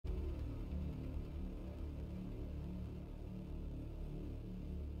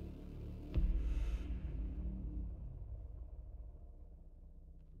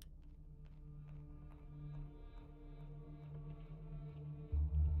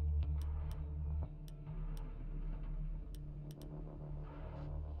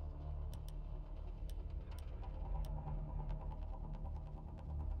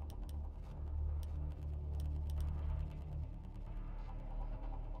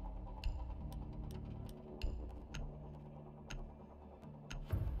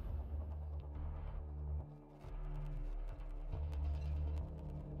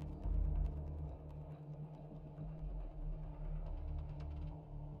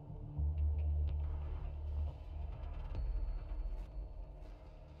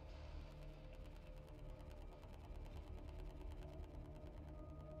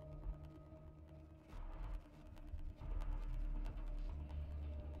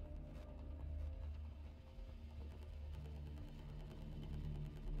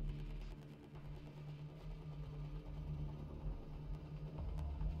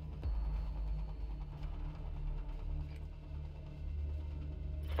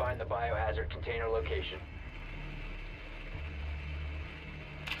find the biohazard container location.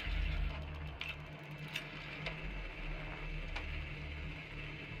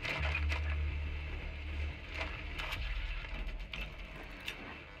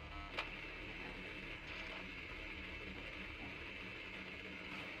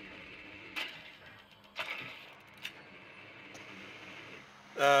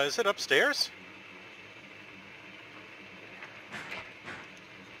 Is it upstairs?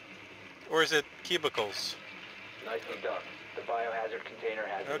 Or is it cubicles? Nicely done. The biohazard container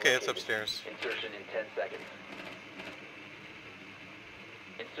has been Okay, it's located. upstairs. Insertion in 10 seconds.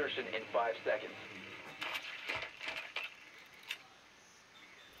 Insertion in 5 seconds.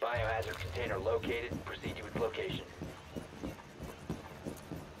 Biohazard container located. Proceed to its location.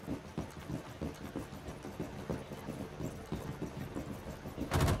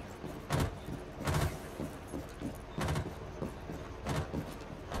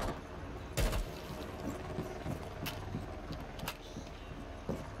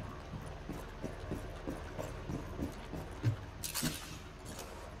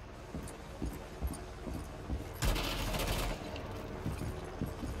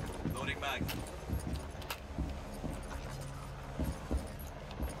 Loading mag.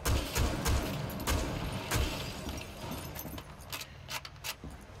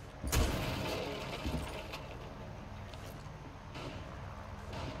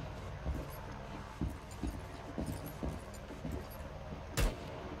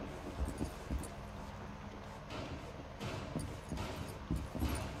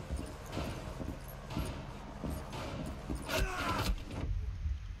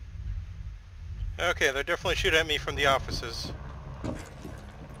 Okay, they're definitely shooting at me from the offices.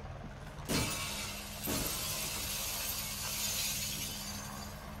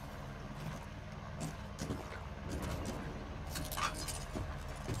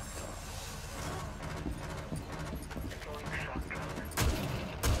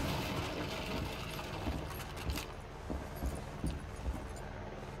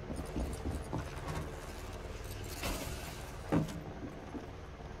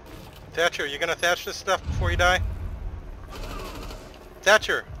 Thatcher, you gonna thatch this stuff before you die?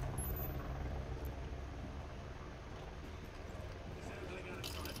 Thatcher!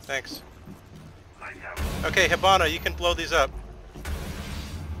 Thanks. Okay, Hibana, you can blow these up.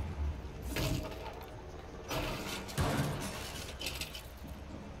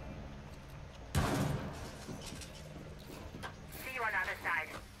 See you on the other side.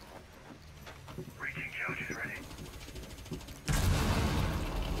 Breaching charges ready.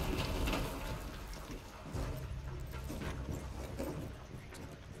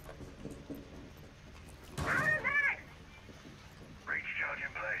 Breach charge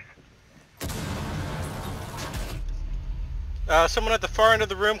in place. Someone at the far end of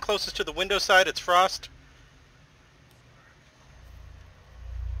the room, closest to the window side, it's Frost.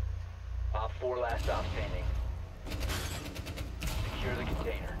 Op 4 last stop standing. Secure the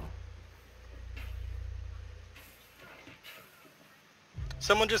container.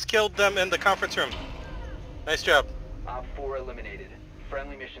 Someone just killed them in the conference room. Nice job. Op 4 eliminated.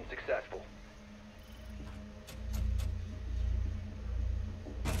 Friendly mission successful.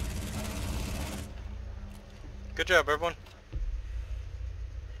 Good job, everyone.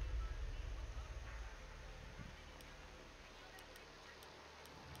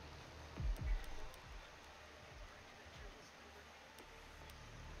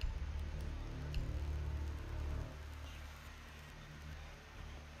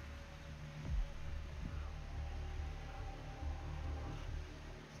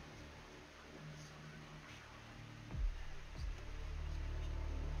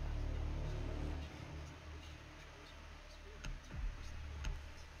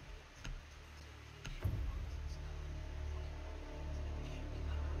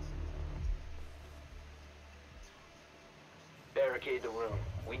 Barricade the room.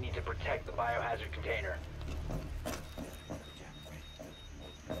 We need to protect the biohazard container.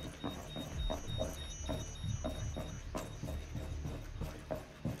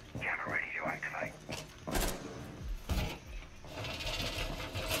 Camera ready to activate.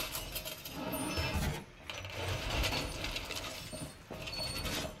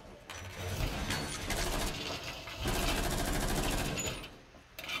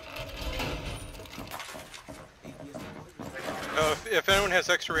 Oh, if anyone has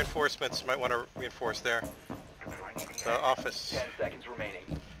extra reinforcements, you might want to reinforce there. The office. 10 seconds remaining.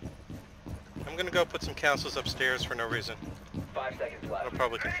 I'm gonna go put some councils upstairs for no reason. 5 seconds left. That'll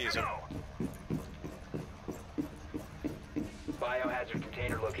probably confuse them. Biohazard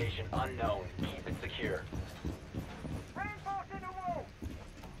container location unknown. Keep it secure. Reinforcing the wall.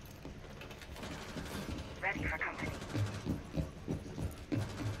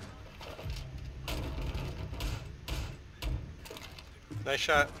 Nice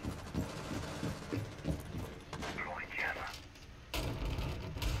shot. Deploying jammer.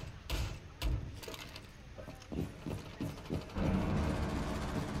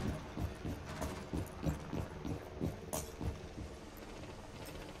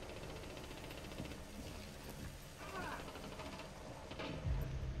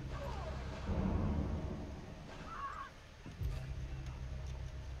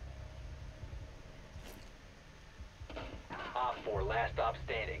 Op 4, last stop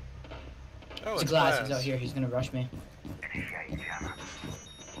standing. Oh, It's it's Glass. Glass. He's out here. He's gonna rush me. Initiate jammer.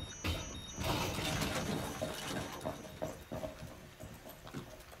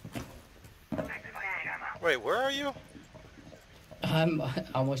 Activate jammer. Wait, where are you? I'm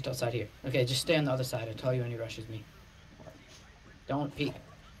almost outside here. Okay, just stay on the other side. I'll tell you when he rushes me. Don't peek.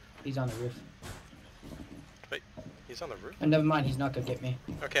 He's on the roof. Wait, he's on the roof? And never mind. He's not gonna get me.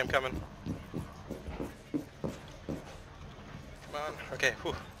 Okay, I'm coming. Come on. Okay,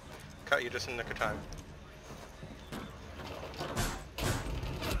 whew. Caught you just in the nick of time.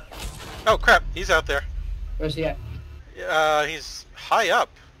 Oh crap, he's out there. Where's he at? He's high up.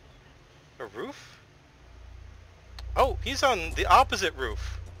 A roof? Oh, he's on the opposite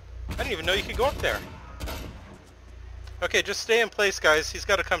roof. I didn't even know you could go up there. Okay, just stay in place, guys. He's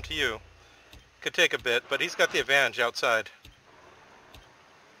got to come to you. Could take a bit, but he's got the advantage outside.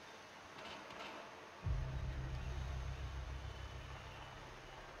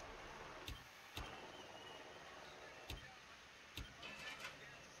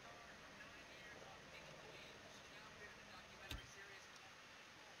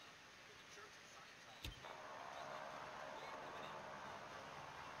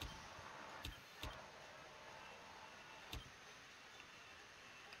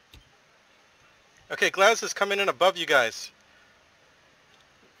 Okay, Glaz is coming in above you guys.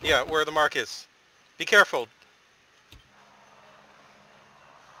 Yeah, where the mark is. Be careful.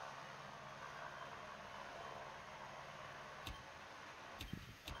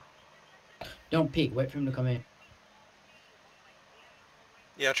 Don't peek. Wait for him to come in.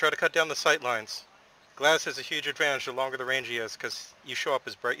 Yeah, try to cut down the sight lines. Glaz has a huge advantage the longer the range he is, because you show up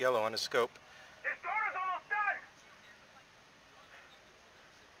as bright yellow on his scope. This door is almost done!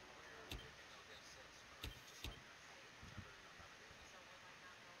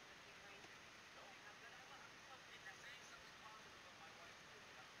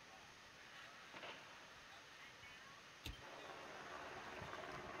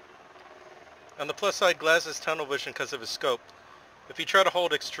 On the plus side, Glaz has tunnel vision because of his scope. If you try to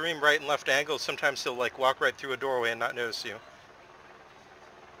hold extreme right and left angles, sometimes he'll like walk right through a doorway and not notice you.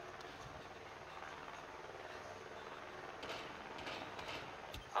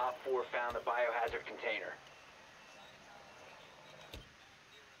 Op 4 found the biohazard container.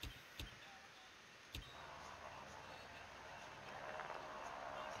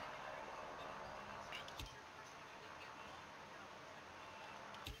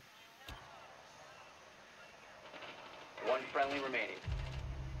 One friendly remaining.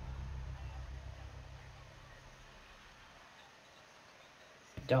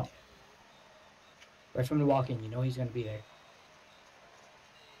 Don't. Wait for him to walk in. You know he's gonna be there.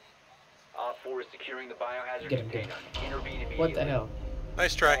 Op 4 is securing the biohazard Get him, get container. Intervene immediately. What the hell?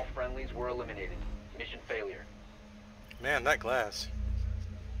 Nice try. All friendlies were eliminated. Mission failure. Man, that Glaz.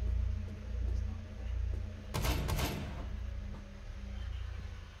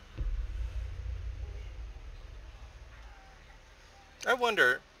 I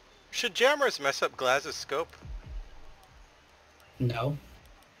wonder, should jammers mess up Glaz's scope? No,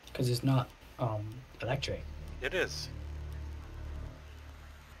 because it's not electric. It is.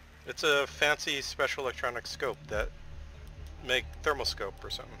 It's a fancy special electronic scope that make thermal scope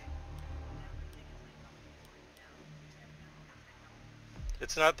or something.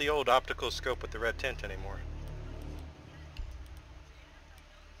 It's not the old optical scope with the red tint anymore.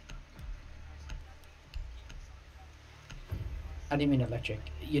 I didn't mean electric.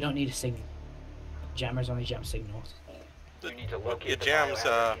 You don't need a signal. Jammers only jam signals. You need to locate It the jams,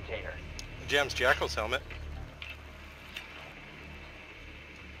 biohazard container. jams Jackal's helmet.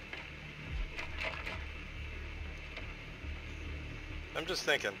 I'm just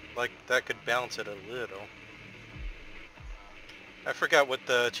thinking, like, that could balance it a little. I forgot what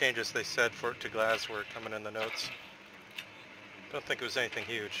the changes they said for to Glaz were coming in the notes. Don't think it was anything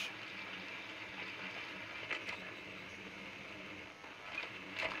huge.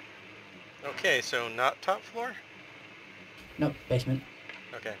 Okay, so not top floor? Nope, basement.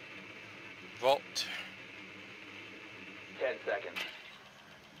 Okay. Vault. 10 seconds.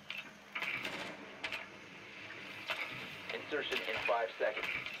 Insertion in 5 seconds.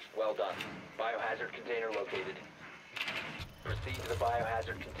 Well done. Biohazard container located. Proceed Proceed to the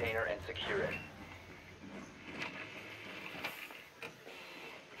biohazard container and secure it.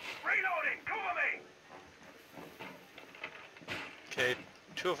 Reloading! Cover me! Okay,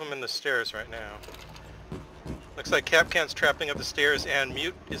 2 of them in the stairs right now. Looks like Capcan's trapping up the stairs, and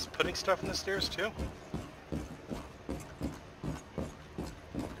Mute is putting stuff in the stairs too.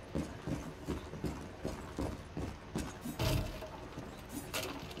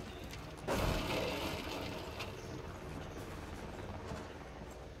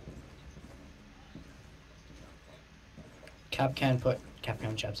 Capcan put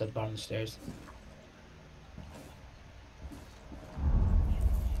Capcan traps at the bottom of the stairs.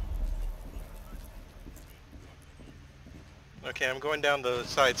 Okay, I'm going down the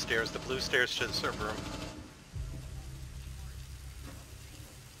side stairs, the blue stairs to the server room.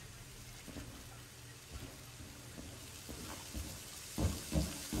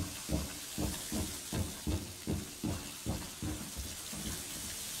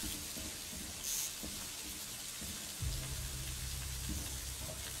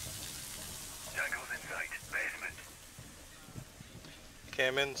 Jungle's in sight. Basement. Okay,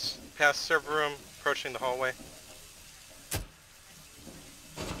 I'm in past server room, approaching the hallway.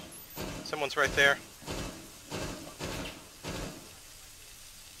 Someone's right there.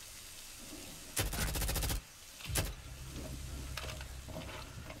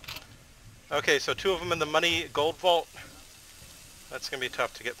 Okay, so 2 of them in the money gold vault. That's gonna be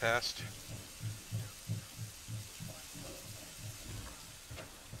tough to get past.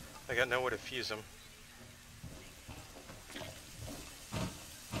 I got nowhere to fuse them.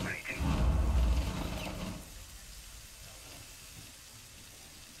 Waiting.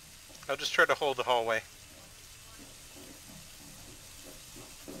 I'll just try to hold the hallway.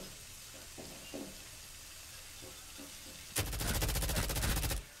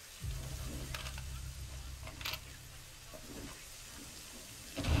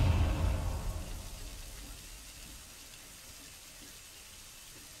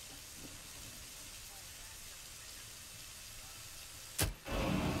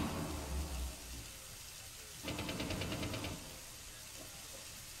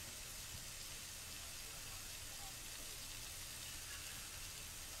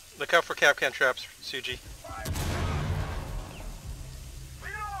 Look out for Capcan traps, Suji.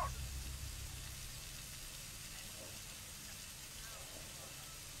 Reload!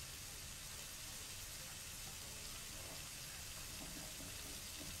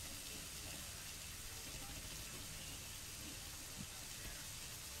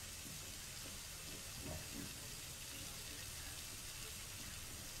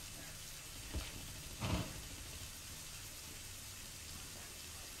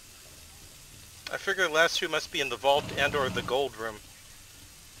 I figure the last 2 must be in the vault and or the gold room.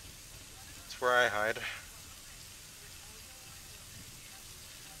 That's where I hide.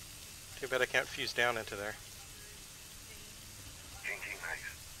 Too bad I can't fuse down into there. Changing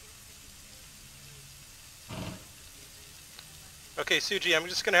pace. Okay, Suji, I'm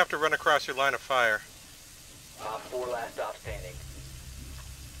just gonna have to run across your line of fire. Op 4 last stop standing.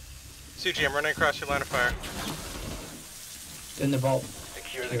 Suji, I'm running across your line of fire. In the vault.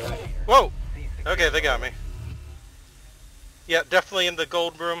 Secure the You're right. container. Whoa! Cease Okay, they got me. Yeah, definitely in the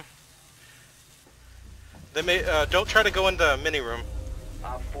gold room. They may, don't try to go in the mini room.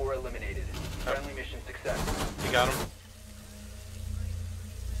 Op 4 eliminated. Friendly mission success. You got him.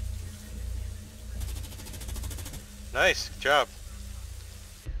 Nice, good job.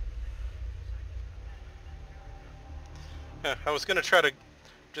 Yeah, I was gonna try to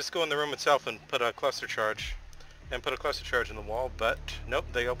just go in the room itself and put a cluster charge. And put a cluster charge in the wall, but nope,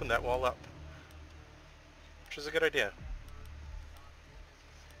 they opened that wall up. Which is a good idea.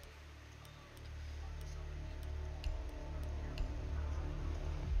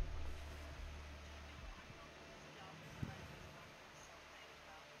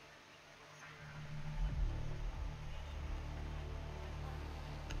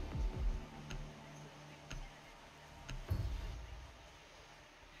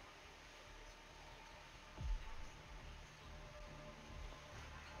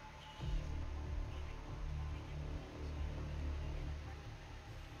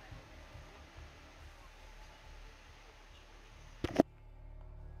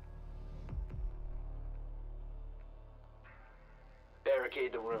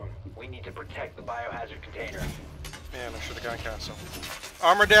 Barricade the room. We need to protect the biohazard container. Man, I should have gone castle.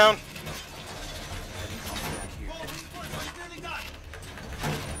 Armor down!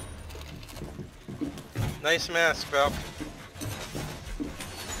 Nice mask, Valk.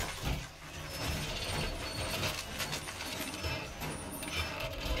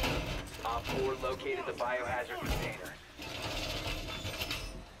 Op 4 located the biohazard container.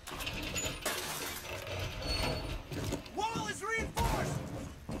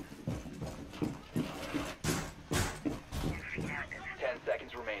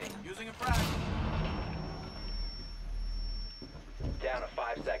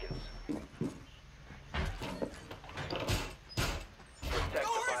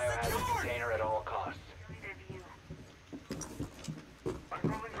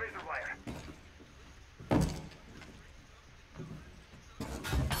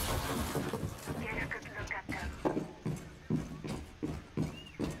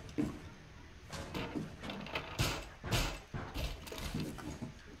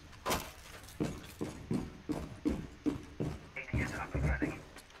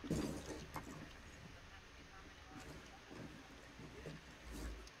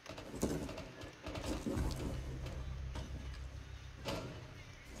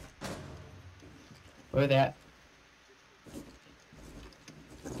 Where are they at?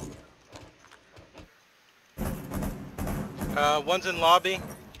 One's in lobby.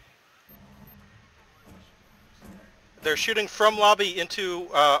 They're shooting from lobby into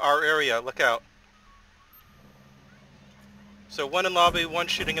our area. Look out. So one in lobby, one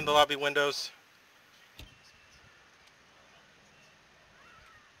shooting in the lobby windows.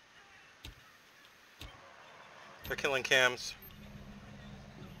 They're killing cams.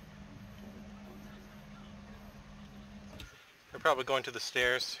 They're probably going to the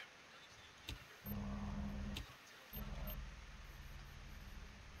stairs.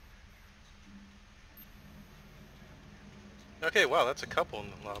 Okay, wow, that's a couple in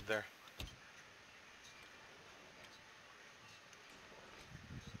the lob there.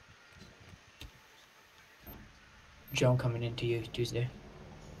 Drone coming into you Tuesday.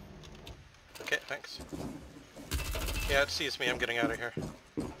 Okay, thanks. Yeah, it sees me. I'm getting out of here.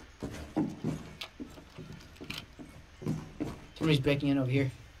 Somebody's breaking in over here.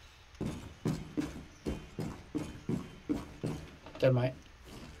 Thermite.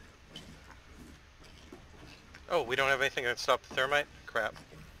 Oh, we don't have anything to stop the thermite? Crap.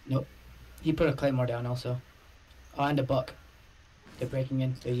 Nope. He put a claymore down also. Oh, and a buck. They're breaking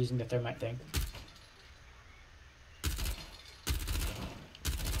in. They're using the thermite thing.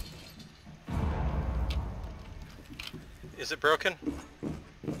 Is it broken?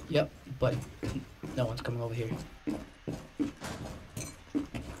 Yep, but no one's coming over here.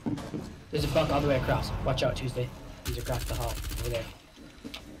 There's a buck all the way across. Watch out, Tuesday. He's across the hall over there.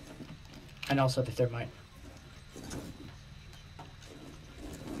 And also the thermite.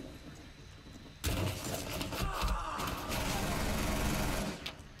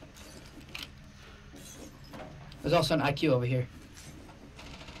 There's also an IQ over here.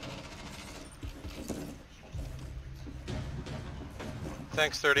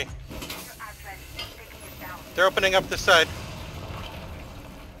 Thanks, 30. They're opening up this side.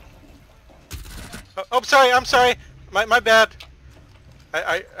 Oh, sorry, I'm sorry. My bad.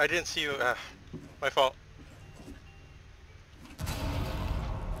 I didn't see you. My fault.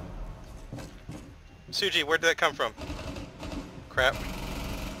 Suji, where did that come from? Crap.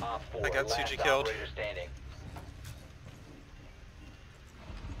 Op 4, I got last Suji killed. operator standing.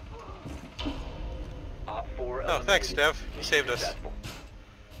 Op 4 Oh, thanks, eliminated. Dev. You Mission saved us. successful.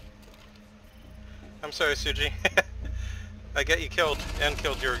 I'm sorry, Suji. I got you killed and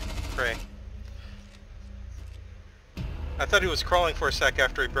killed your prey. I thought he was crawling for a sec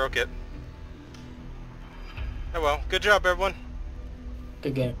after he broke it. Oh well, good job everyone.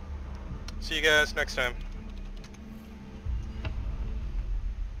 Good game. See you guys next time.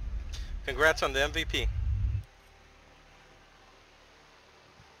 Congrats on the MVP.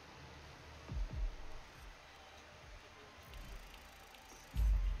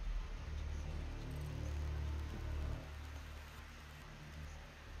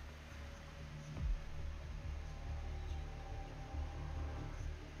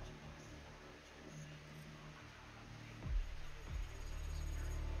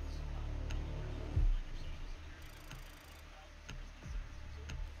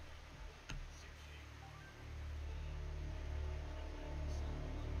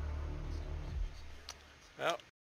 Well,